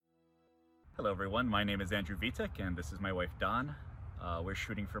Hello everyone, my name is Andrew Vitek and this is my wife Dawn. We're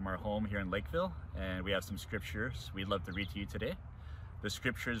shooting from our home here in Lakeville and we have some scriptures we'd love to read to you today. The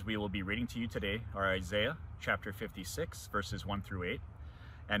scriptures we will be reading to you today are Isaiah chapter 56 verses 1 through 8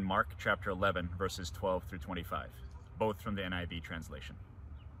 and Mark chapter 11 verses 12 through 25, both from the NIV translation.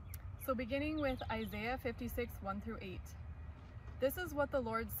 So beginning with Isaiah 56, 1 through 8. This is what the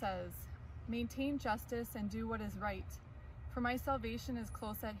Lord says, maintain justice and do what is right, for my salvation is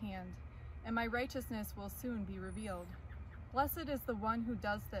close at hand, and my righteousness will soon be revealed. Blessed is the one who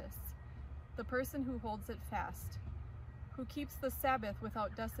does this, the person who holds it fast, who keeps the Sabbath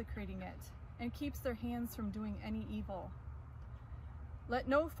without desecrating it, and keeps their hands from doing any evil. Let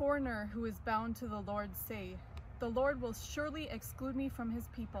no foreigner who is bound to the Lord say, the Lord will surely exclude me from his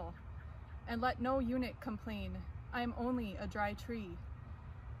people. And let no eunuch complain, I am only a dry tree.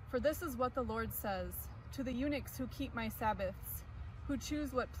 For this is what the Lord says, to the eunuchs who keep my Sabbaths, who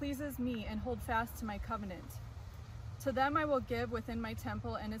choose what pleases me and hold fast to my covenant. To them I will give within my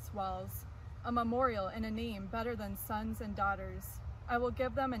temple and its walls a memorial and a name better than sons and daughters. I will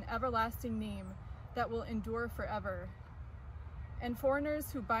give them an everlasting name that will endure forever. And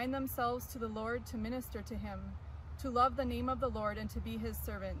foreigners who bind themselves to the Lord to minister to him, to love the name of the Lord and to be his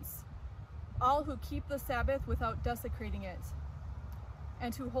servants. All who keep the Sabbath without desecrating it,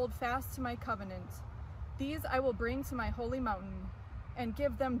 and who hold fast to my covenant, these I will bring to my holy mountain, and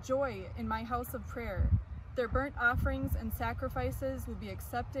give them joy in my house of prayer. Their burnt offerings and sacrifices will be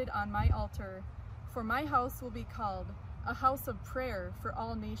accepted on my altar, for my house will be called a house of prayer for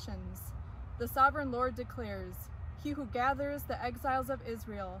all nations. The sovereign Lord declares, he who gathers the exiles of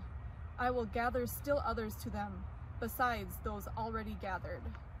Israel, I will gather still others to them, besides those already gathered.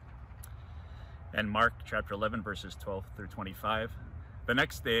 And Mark chapter 11 verses 12 through 25. The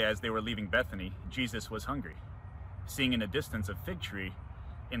next day as they were leaving Bethany, Jesus was hungry. Seeing in a distance a fig tree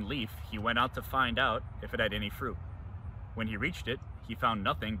in leaf, he went out to find out if it had any fruit. When he reached it, he found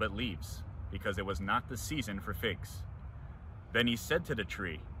nothing but leaves, because it was not the season for figs. Then he said to the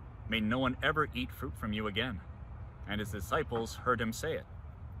tree, may no one ever eat fruit from you again. And his disciples heard him say it.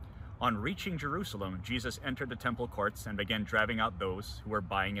 On reaching Jerusalem, Jesus entered the temple courts and began driving out those who were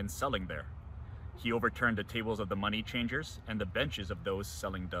buying and selling there. He overturned the tables of the money changers and the benches of those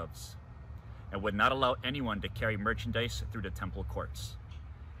selling doves, and would not allow anyone to carry merchandise through the temple courts.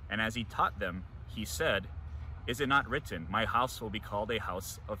 And as he taught them, he said, is it not written, my house will be called a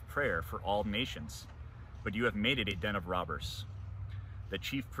house of prayer for all nations, but you have made it a den of robbers. The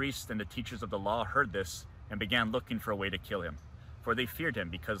chief priests and the teachers of the law heard this and began looking for a way to kill him, for they feared him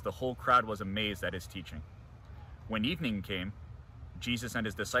because the whole crowd was amazed at his teaching. When evening came, Jesus and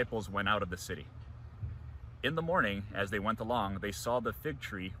his disciples went out of the city. In the morning, as they went along, they saw the fig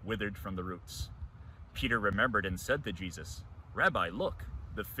tree withered from the roots. Peter remembered and said to Jesus, Rabbi, look,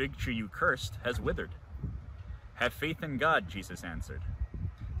 the fig tree you cursed has withered. Have faith in God, Jesus answered.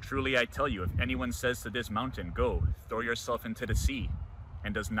 Truly I tell you, if anyone says to this mountain, go, throw yourself into the sea,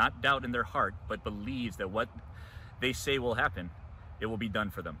 and does not doubt in their heart, but believes that what they say will happen, it will be done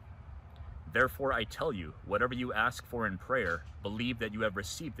for them. Therefore I tell you, whatever you ask for in prayer, believe that you have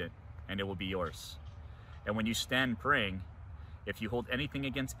received it, and it will be yours. And when you stand praying, if you hold anything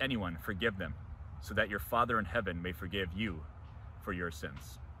against anyone, forgive them, so that your Father in heaven may forgive you for your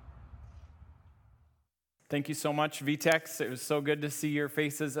sins. Thank you so much, Vitex. It was so good to see your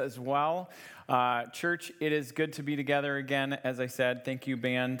faces as well. Church, it is good to be together again. As I said, thank you,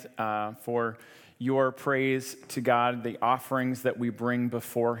 band, for your praise to God, the offerings that we bring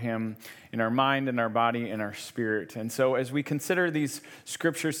before him in our mind, in our body, in our spirit. And so as we consider these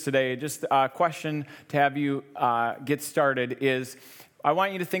scriptures today, just a question to have you get started is, I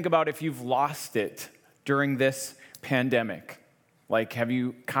want you to think about if you've lost it during this pandemic. Like, have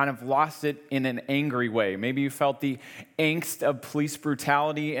you kind of lost it in an angry way? Maybe you felt the angst of police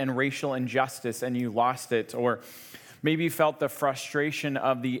brutality and racial injustice and you lost it. Or maybe you felt the frustration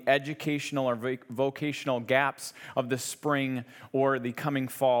of the educational or vocational gaps of the spring or the coming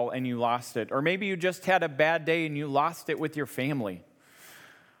fall and you lost it. Or maybe you just had a bad day and you lost it with your family.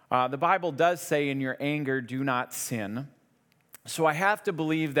 The Bible does say, in your anger, do not sin. So I have to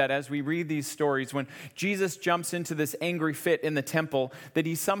believe that as we read these stories, when Jesus jumps into this angry fit in the temple, that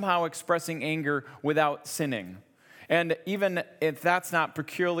he's somehow expressing anger without sinning. And even if that's not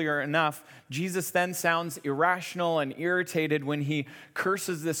peculiar enough, Jesus then sounds irrational and irritated when he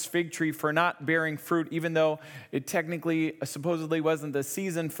curses this fig tree for not bearing fruit, even though it technically, supposedly wasn't the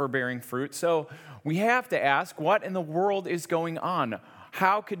season for bearing fruit. So we have to ask, what in the world is going on?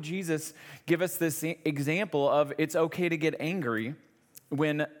 How could Jesus give us this example of it's okay to get angry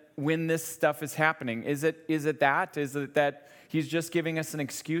when this stuff is happening? Is it that? Is it that he's just giving us an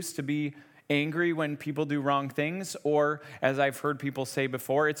excuse to be angry when people do wrong things, or as I've heard people say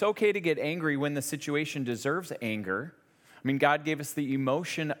before, it's okay to get angry when the situation deserves anger. I mean, God gave us the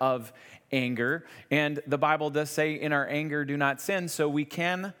emotion of anger, and the Bible does say, in our anger, do not sin, so we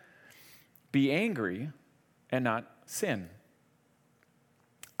can be angry and not sin.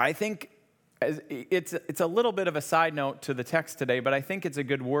 I think it's a little bit of a side note to the text today, but I think it's a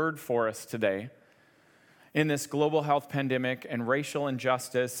good word for us today. In this global health pandemic and racial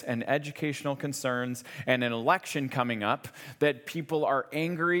injustice and educational concerns and an election coming up, that people are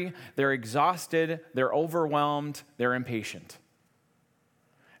angry, they're exhausted, they're overwhelmed, they're impatient.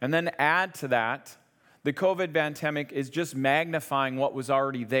 And then add to that, the COVID pandemic is just magnifying what was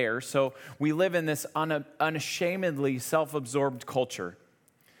already there. So we live in this unashamedly self-absorbed culture.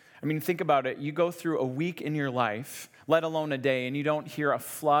 I mean, think about it. You go through a week in your life, let alone a day, and you don't hear a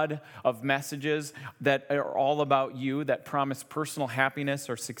flood of messages that are all about you, that promise personal happiness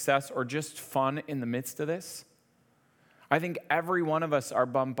or success or just fun in the midst of this. I think every one of us are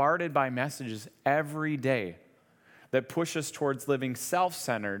bombarded by messages every day that push us towards living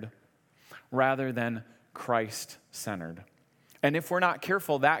self-centered rather than Christ-centered. And if we're not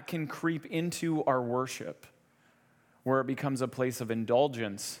careful, that can creep into our worship, where it becomes a place of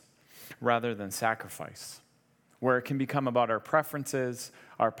indulgence rather than sacrifice, where it can become about our preferences,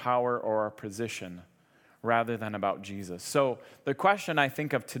 our power, or our position, rather than about Jesus. So the question I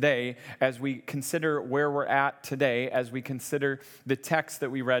think of today, as we consider where we're at today, as we consider the text that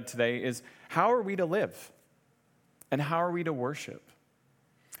we read today, is how are we to live? And how are we to worship?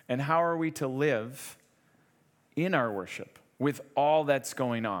 And how are we to live in our worship with all that's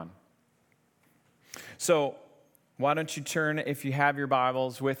going on? So why don't you turn, if you have your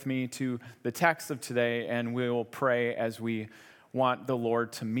Bibles, with me to the text of today, and we will pray as we want the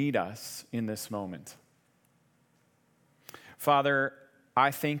Lord to meet us in this moment. Father,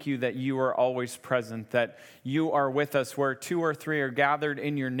 I thank you that you are always present, that you are with us. Where 2 or 3 are gathered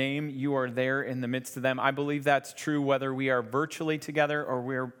in your name, you are there in the midst of them. I believe that's true whether we are virtually together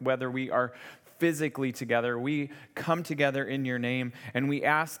or whether we are physically together. We come together in your name, and we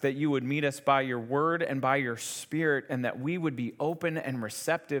ask that you would meet us by your word and by your spirit, and that we would be open and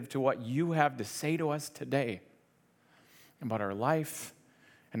receptive to what you have to say to us today about our life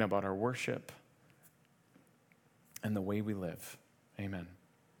and about our worship and the way we live. Amen.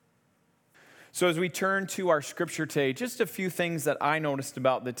 So as we turn to our scripture today, just a few things that I noticed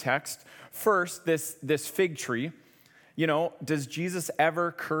about the text. First, this fig tree. You know, does Jesus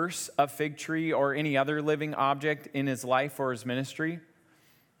ever curse a fig tree or any other living object in his life or his ministry?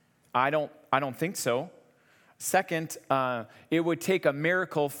 I don't think so. Second, it would take a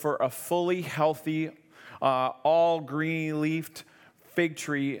miracle for a fully healthy, all green-leafed fig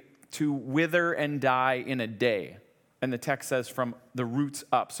tree to wither and die in a day. And the text says from the roots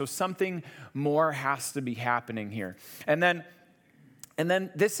up. So something more has to be happening here. And then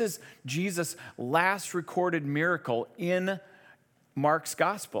this is Jesus' last recorded miracle in Mark's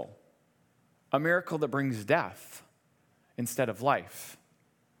gospel, a miracle that brings death instead of life.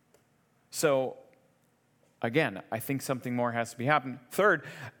 So, again, I think something more has to be happening. Third,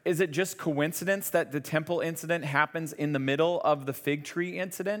 is it just coincidence that the temple incident happens in the middle of the fig tree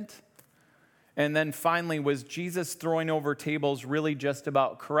incident? And then finally, was Jesus throwing over tables really just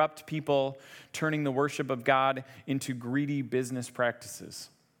about corrupt people turning the worship of God into greedy business practices?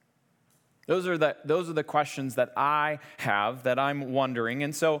 Those are the questions that I have, that I'm wondering.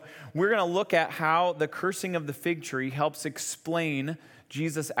 And so we're going to look at how the cursing of the fig tree helps explain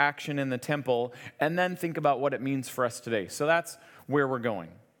Jesus' action in the temple, and then think about what it means for us today. So that's where we're going.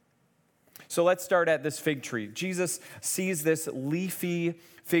 So let's start at this fig tree. Jesus sees this leafy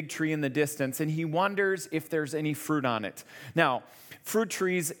fig tree in the distance, and he wonders if there's any fruit on it. Now, fruit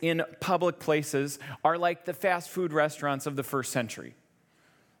trees in public places are like the fast food restaurants of the first century.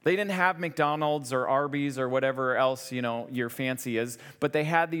 They didn't have McDonald's or Arby's or whatever else, your fancy is, but they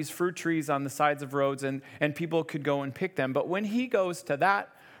had these fruit trees on the sides of roads, and people could go and pick them. But when he goes to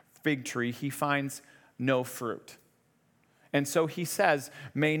that fig tree, he finds no fruit. And so he says,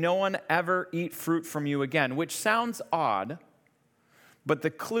 "May no one ever eat fruit from you again," which sounds odd, but the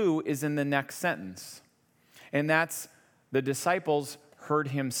clue is in the next sentence. And that's, the disciples heard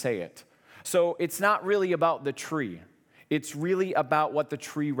him say it. So it's not really about the tree. It's really about what the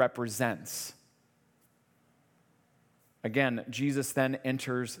tree represents. Again, Jesus then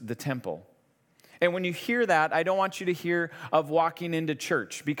enters the temple. And when you hear that, I don't want you to hear of walking into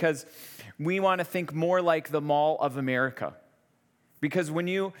church, because we want to think more like the Mall of America. Because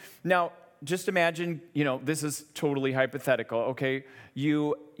now just imagine, this is totally hypothetical, okay?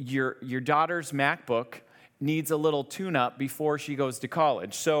 Your daughter's MacBook needs a little tune-up before she goes to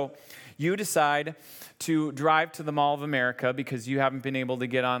college. So you decide to drive to the Mall of America because you haven't been able to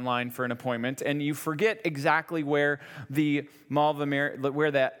get online for an appointment, and you forget exactly where the Mall of America,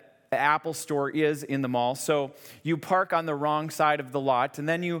 where that Apple store is in the mall. So you park on the wrong side of the lot, and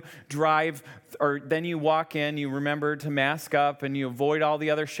then you drive, or then you walk in, you remember to mask up, and you avoid all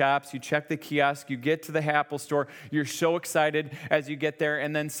the other shops, you check the kiosk, you get to the Apple store, you're so excited as you get there,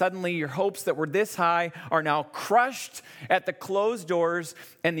 and then suddenly your hopes that were this high are now crushed at the closed doors,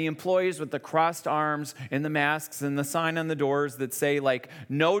 and the employees with the crossed arms and the masks and the sign on the doors that say, like,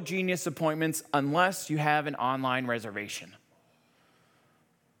 no Genius appointments unless you have an online reservation.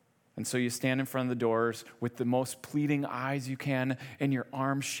 And so you stand in front of the doors with the most pleading eyes you can, and your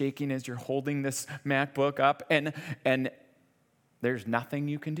arms shaking as you're holding this MacBook up, and there's nothing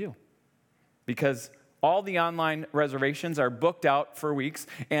you can do because all the online reservations are booked out for weeks,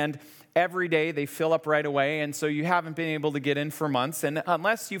 and every day they fill up right away, and so you haven't been able to get in for months, and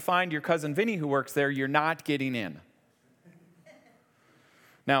unless you find your cousin Vinny who works there, you're not getting in.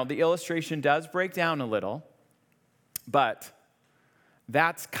 Now, the illustration does break down a little, but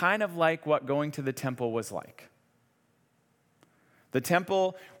that's kind of like what going to the temple was like. The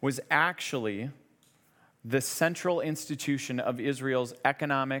temple was actually the central institution of Israel's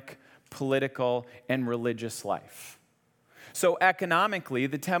economic, political, and religious life. So economically,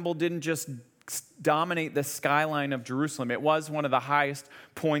 the temple didn't just dominate the skyline of Jerusalem. It was one of the highest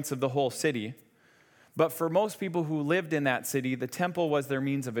points of the whole city. But for most people who lived in that city, the temple was their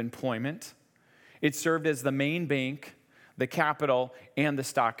means of employment. It served as the main bank, the capital, and the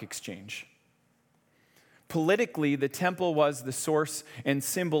stock exchange. Politically, the temple was the source and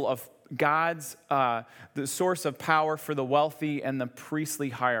symbol of God's, the source of power for the wealthy and the priestly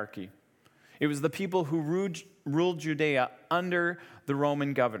hierarchy. It was the people who ruled Judea under the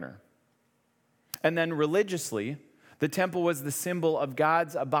Roman governor. And then religiously, the temple was the symbol of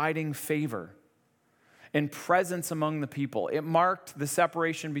God's abiding favor and presence among the people. It marked the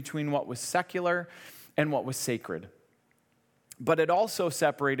separation between what was secular and what was sacred. But it also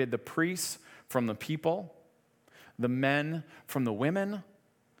separated the priests from the people, the men from the women,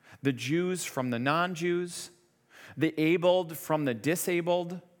 the Jews from the non-Jews, the abled from the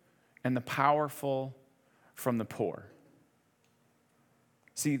disabled, and the powerful from the poor.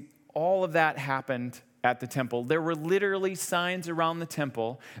 See, all of that happened at the temple. There were literally signs around the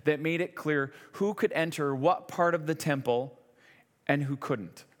temple that made it clear who could enter what part of the temple and who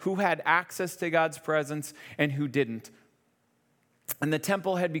couldn't, who had access to God's presence and who didn't. And the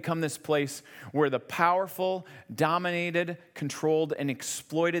temple had become this place where the powerful dominated, controlled, and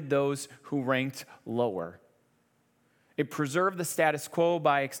exploited those who ranked lower. It preserved the status quo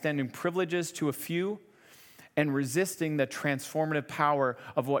by extending privileges to a few and resisting the transformative power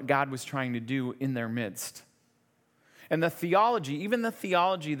of what God was trying to do in their midst. And the theology, even the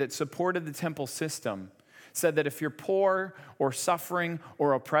theology that supported the temple system, said that if you're poor or suffering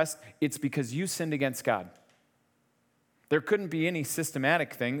or oppressed, it's because you sinned against God. There couldn't be any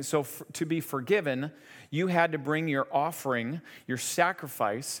systematic thing. So to be forgiven, you had to bring your offering, your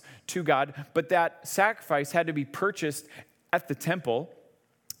sacrifice to God. But that sacrifice had to be purchased at the temple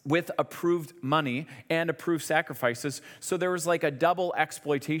with approved money and approved sacrifices. So there was like a double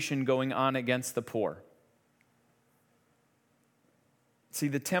exploitation going on against the poor. See,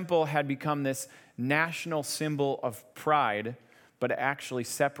 the temple had become this national symbol of pride, but it actually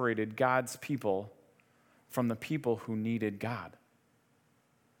separated God's people from the people who needed God.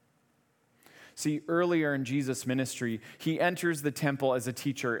 See, earlier in Jesus' ministry, he enters the temple as a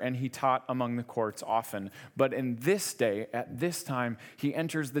teacher and he taught among the courts often. But in this day, at this time, he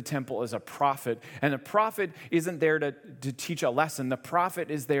enters the temple as a prophet. And a prophet isn't there to teach a lesson. The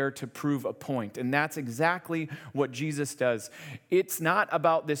prophet is there to prove a point. And that's exactly what Jesus does. It's not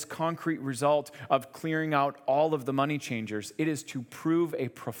about this concrete result of clearing out all of the money changers. It is to prove a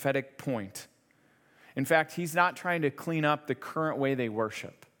prophetic point. In fact, he's not trying to clean up the current way they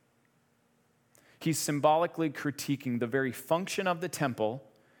worship. He's symbolically critiquing the very function of the temple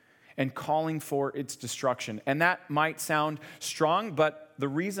and calling for its destruction. And that might sound strong, but the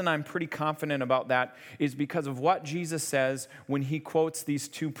reason I'm pretty confident about that is because of what Jesus says when he quotes these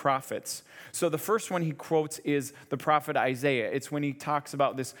two prophets. So the first one he quotes is the prophet Isaiah. It's when he talks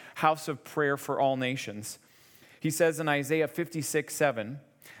about this house of prayer for all nations. He says in Isaiah 56:7,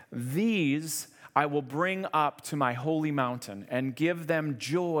 "These I will bring up to my holy mountain and give them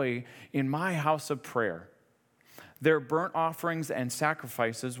joy in my house of prayer. Their burnt offerings and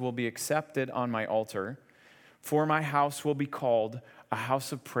sacrifices will be accepted on my altar, for my house will be called a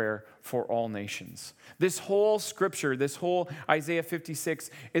house of prayer for all nations. This whole scripture, this whole Isaiah 56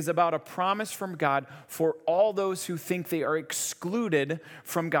 is about a promise from God for all those who think they are excluded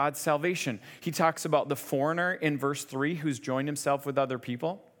from God's salvation. He talks about the foreigner in verse 3 who's joined himself with other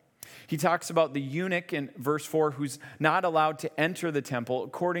people. He talks about the eunuch in verse 4 who's not allowed to enter the temple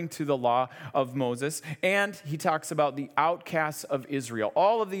according to the law of Moses. And he talks about the outcasts of Israel.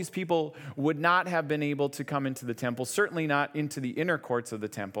 All of these people would not have been able to come into the temple, certainly not into the inner courts of the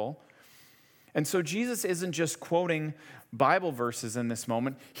temple. And so Jesus isn't just quoting Bible verses in this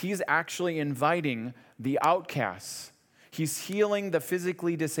moment. He's actually inviting the outcasts. He's healing the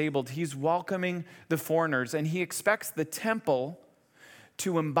physically disabled. He's welcoming the foreigners. And he expects the temple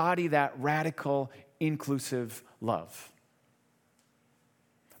to embody that radical, inclusive love.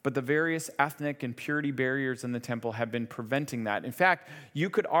 But the various ethnic and purity barriers in the temple have been preventing that. In fact, you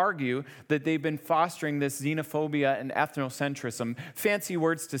could argue that they've been fostering this xenophobia and ethnocentrism, fancy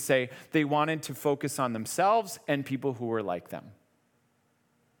words to say they wanted to focus on themselves and people who were like them.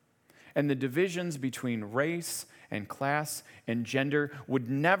 And the divisions between race and class and gender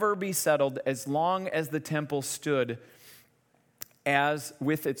would never be settled as long as the temple stood as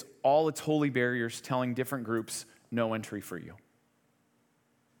with all its holy barriers telling different groups, no entry for you.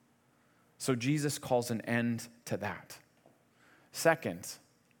 So Jesus calls an end to that. Second,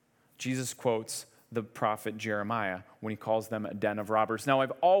 Jesus quotes the prophet Jeremiah when he calls them a den of robbers. Now,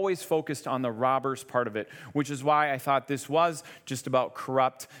 I've always focused on the robbers part of it, which is why I thought this was just about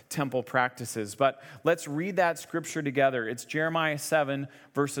corrupt temple practices. But let's read that scripture together. It's Jeremiah 7,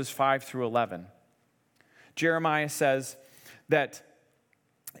 verses 5 through 11. Jeremiah says that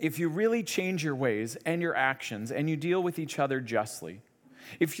if you really change your ways and your actions and you deal with each other justly,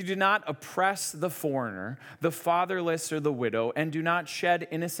 if you do not oppress the foreigner, the fatherless, or the widow, and do not shed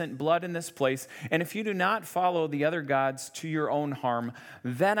innocent blood in this place, and if you do not follow the other gods to your own harm,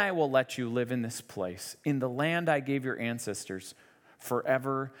 then I will let you live in this place, in the land I gave your ancestors,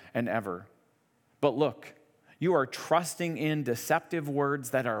 forever and ever. But look, you are trusting in deceptive words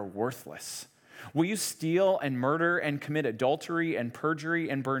that are worthless. Will you steal and murder and commit adultery and perjury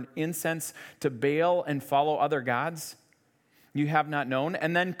and burn incense to Baal and follow other gods you have not known,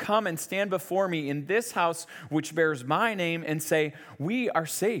 and then come and stand before me in this house which bears my name and say, we are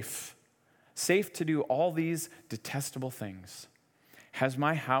safe to do all these detestable things? Has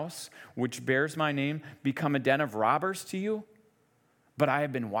my house which bears my name become a den of robbers to you? But I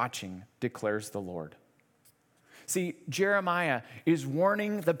have been watching, declares the Lord. See, Jeremiah is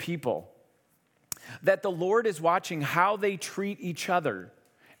warning the people that the Lord is watching how they treat each other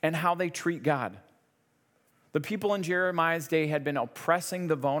and how they treat God. The people in Jeremiah's day had been oppressing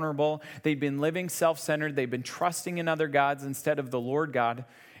the vulnerable. They'd been living self-centered. They'd been trusting in other gods instead of the Lord God.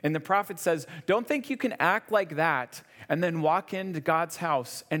 And the prophet says, don't think you can act like that and then walk into God's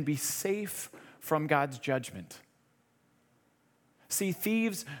house and be safe from God's judgment. See,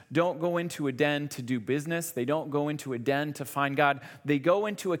 thieves don't go into a den to do business. They don't go into a den to find God. They go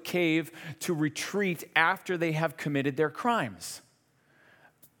into a cave to retreat after they have committed their crimes.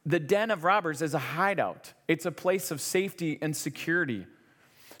 The den of robbers is a hideout. It's a place of safety and security.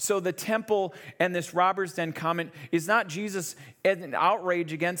 So the temple and this robber's den comment is not Jesus as an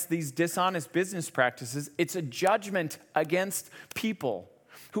outrage against these dishonest business practices. It's a judgment against people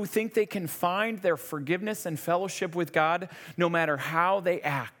who think they can find their forgiveness and fellowship with God no matter how they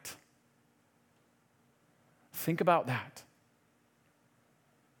act. Think about that.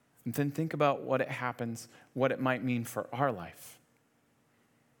 And then think about what it might mean for our life.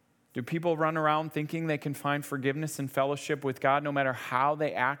 Do people run around thinking they can find forgiveness and fellowship with God no matter how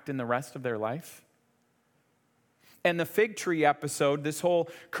they act in the rest of their life? And the fig tree episode, this whole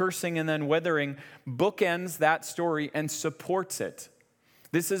cursing and then withering, bookends that story and supports it.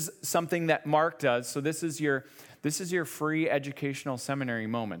 This is something that Mark does. So this is your free educational seminary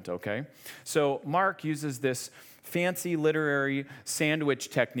moment, okay? So Mark uses this fancy literary sandwich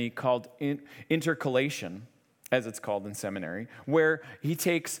technique called intercalation, as it's called in seminary, where he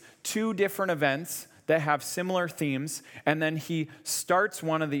takes two different events that have similar themes, and then he starts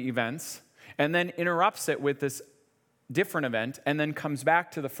one of the events, and then interrupts it with this different event, and then comes back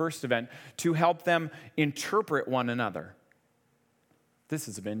to the first event to help them interpret one another. This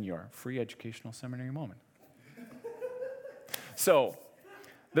has been your free educational seminary moment. So,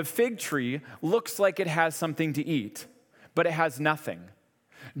 the fig tree looks like it has something to eat, but it has nothing.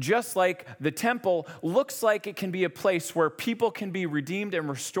 Just like the temple looks like it can be a place where people can be redeemed and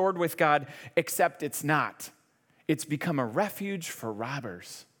restored with God, except it's not. It's become a refuge for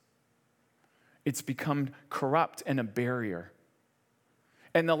robbers. It's become corrupt and a barrier.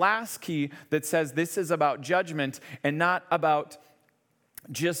 And the last key that says this is about judgment and not about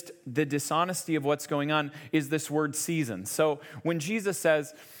just the dishonesty of what's going on is this word season. So when Jesus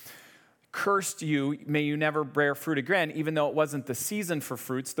says, cursed you, may you never bear fruit again, even though it wasn't the season for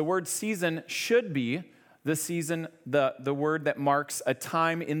fruits, the word season should be the season, the word that marks a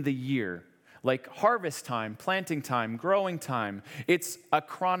time in the year, like harvest time, planting time, growing time. It's a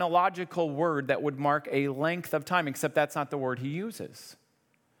chronological word that would mark a length of time, except that's not the word he uses.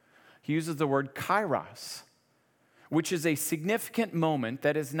 He uses the word kairos, which is a significant moment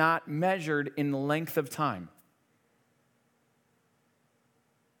that is not measured in length of time.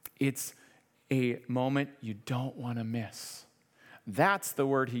 It's a moment you don't want to miss. That's the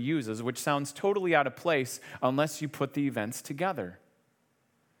word he uses, which sounds totally out of place unless you put the events together.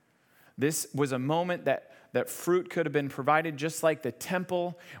 This was a moment that fruit could have been provided, just like the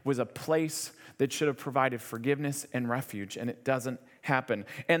temple was a place that should have provided forgiveness and refuge, and it doesn't happen.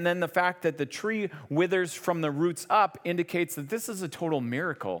 And then the fact that the tree withers from the roots up indicates that this is a total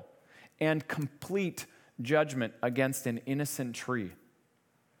miracle and complete judgment against an innocent tree.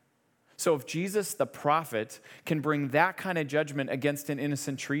 So if Jesus, the prophet, can bring that kind of judgment against an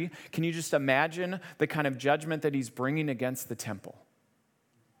innocent tree, can you just imagine the kind of judgment that he's bringing against the temple?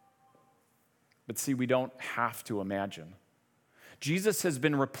 But see, we don't have to imagine. Jesus has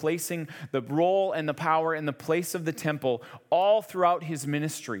been replacing the role and the power and the place of the temple all throughout his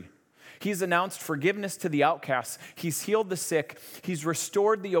ministry. He's announced forgiveness to the outcasts. He's healed the sick. He's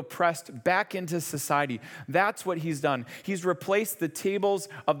restored the oppressed back into society. That's what he's done. He's replaced the tables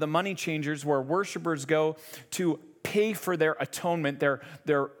of the money changers where worshipers go to pay for their atonement,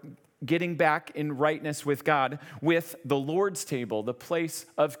 their getting back in rightness with God, with the Lord's table, the place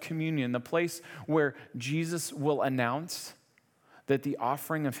of communion, the place where Jesus will announce that the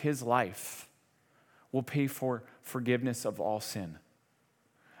offering of his life will pay for forgiveness of all sin.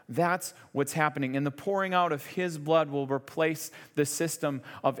 That's what's happening. And the pouring out of his blood will replace the system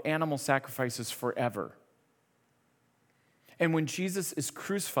of animal sacrifices forever. And when Jesus is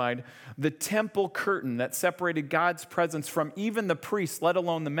crucified, the temple curtain that separated God's presence from even the priests, let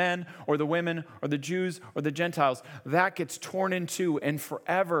alone the men or the women or the Jews or the Gentiles, that gets torn in two, and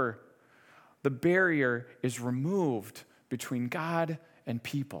forever the barrier is removed between God and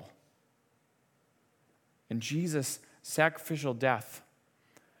people. And Jesus' sacrificial death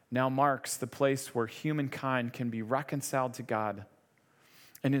now marks the place where humankind can be reconciled to God.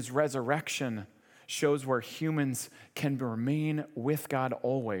 And his resurrection shows where humans can remain with God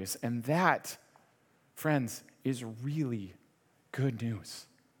always. And that, friends, is really good news.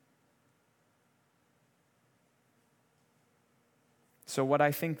 So what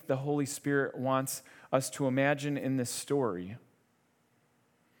I think the Holy Spirit wants us to imagine in this story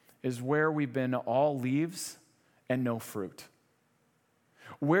is where we've been all leaves and no fruit.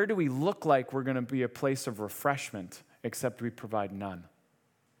 Where do we look like we're going to be a place of refreshment, except we provide none?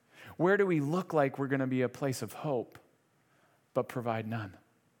 Where do we look like we're going to be a place of hope, but provide none?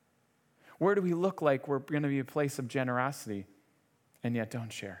 Where do we look like we're going to be a place of generosity, and yet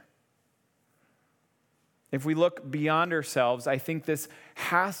don't share? If we look beyond ourselves, I think this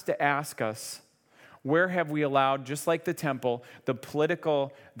has to ask us, where have we allowed, just like the temple, the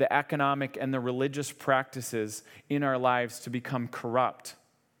political, the economic, and the religious practices in our lives to become corrupt,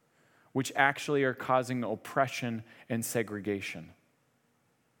 which actually are causing oppression and segregation?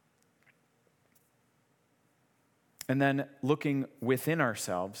 And then looking within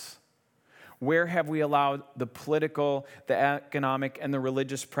ourselves, where have we allowed the political, the economic, and the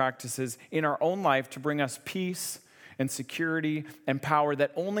religious practices in our own life to bring us peace and security and power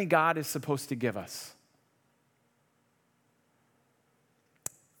that only God is supposed to give us?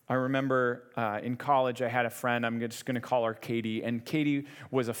 I remember in college I had a friend, I'm just going to call her Katie, and Katie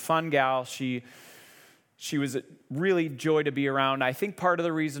was a fun gal. She was a really joy to be around. I think part of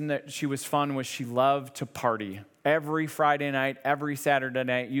the reason that she was fun was she loved to party. Every Friday night, every Saturday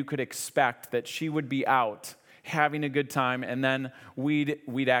night, you could expect that she would be out having a good time, and then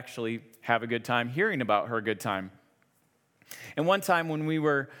we'd actually have a good time hearing about her good time. And one time when we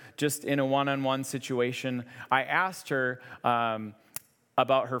were just in a one-on-one situation, I asked her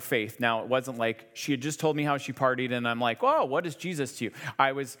about her faith. Now, it wasn't like she had just told me how she partied, and I'm like, oh, what is Jesus to you?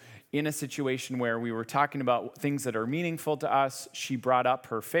 I was in a situation where we were talking about things that are meaningful to us. She brought up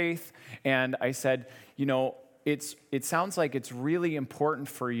her faith, and I said, it sounds like it's really important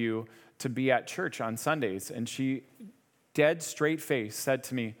for you to be at church on Sundays. And she, dead straight face, said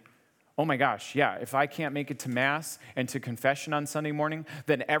to me, oh my gosh, yeah, if I can't make it to Mass and to confession on Sunday morning,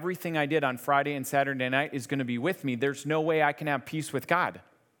 then everything I did on Friday and Saturday night is going to be with me. There's no way I can have peace with God.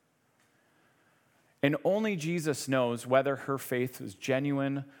 And only Jesus knows whether her faith was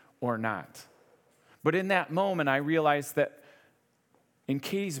genuine or not. But in that moment, I realized that in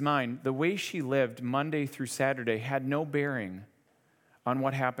Katie's mind, the way she lived Monday through Saturday had no bearing on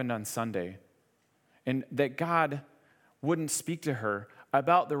what happened on Sunday. And that God wouldn't speak to her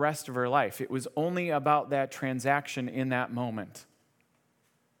about the rest of her life. It was only about that transaction in that moment.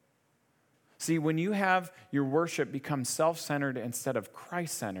 See, when you have your worship become self-centered instead of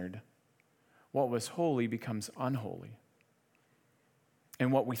Christ-centered, what was holy becomes unholy.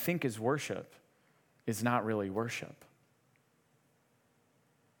 And what we think is worship is not really worship.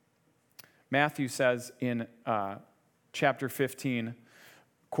 Matthew says in chapter 15,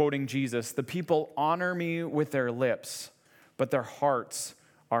 quoting Jesus, "The people honor me with their lips, but their hearts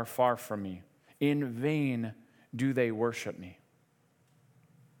are far from me. In vain do they worship me."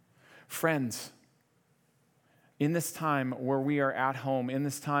 Friends, in this time where we are at home, in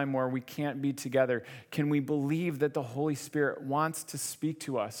this time where we can't be together, can we believe that the Holy Spirit wants to speak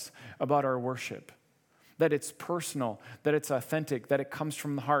to us about our worship? That it's personal, that it's authentic, that it comes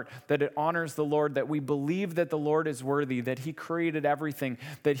from the heart, that it honors the Lord, that we believe that the Lord is worthy, that He created everything,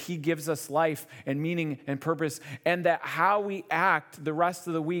 that He gives us life and meaning and purpose, and that how we act the rest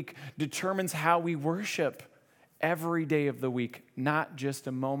of the week determines how we worship every day of the week, not just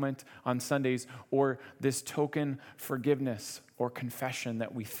a moment on Sundays or this token forgiveness or confession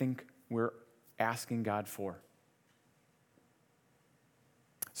that we think we're asking God for.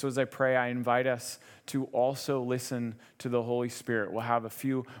 So as I pray, I invite us to also listen to the Holy Spirit. We'll have a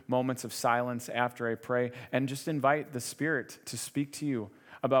few moments of silence after I pray and just invite the Spirit to speak to you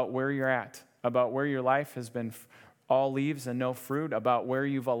about where you're at, about where your life has been all leaves and no fruit, about where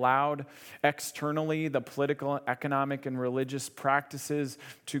you've allowed externally the political, economic, and religious practices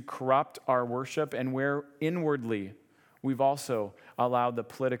to corrupt our worship, and where inwardly we've also allowed the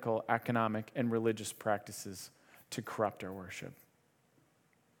political, economic, and religious practices to corrupt our worship.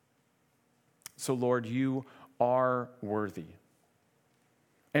 So, Lord, you are worthy.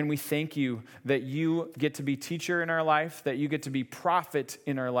 And we thank you that you get to be teacher in our life, that you get to be prophet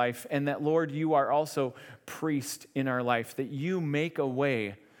in our life, and that, Lord, you are also priest in our life, that you make a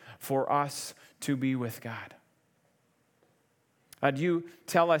way for us to be with God. You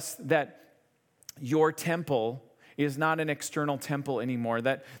tell us that your temple is not an external temple anymore,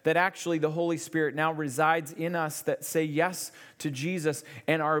 that actually the Holy Spirit now resides in us that say yes to Jesus,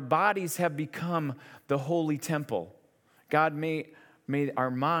 and our bodies have become the holy temple. God, may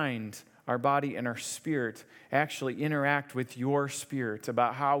our mind, our body, and our spirit actually interact with your Spirit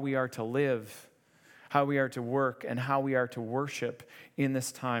about how we are to live, how we are to work, and how we are to worship in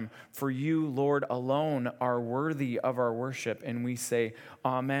this time. For you, Lord, alone are worthy of our worship, and we say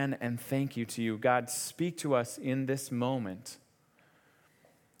amen and thank you to you. God, speak to us in this moment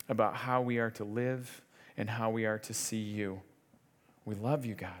about how we are to live and how we are to see you. We love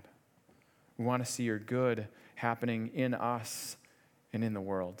you, God. We want to see your good happening in us and in the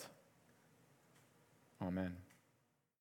world. Amen.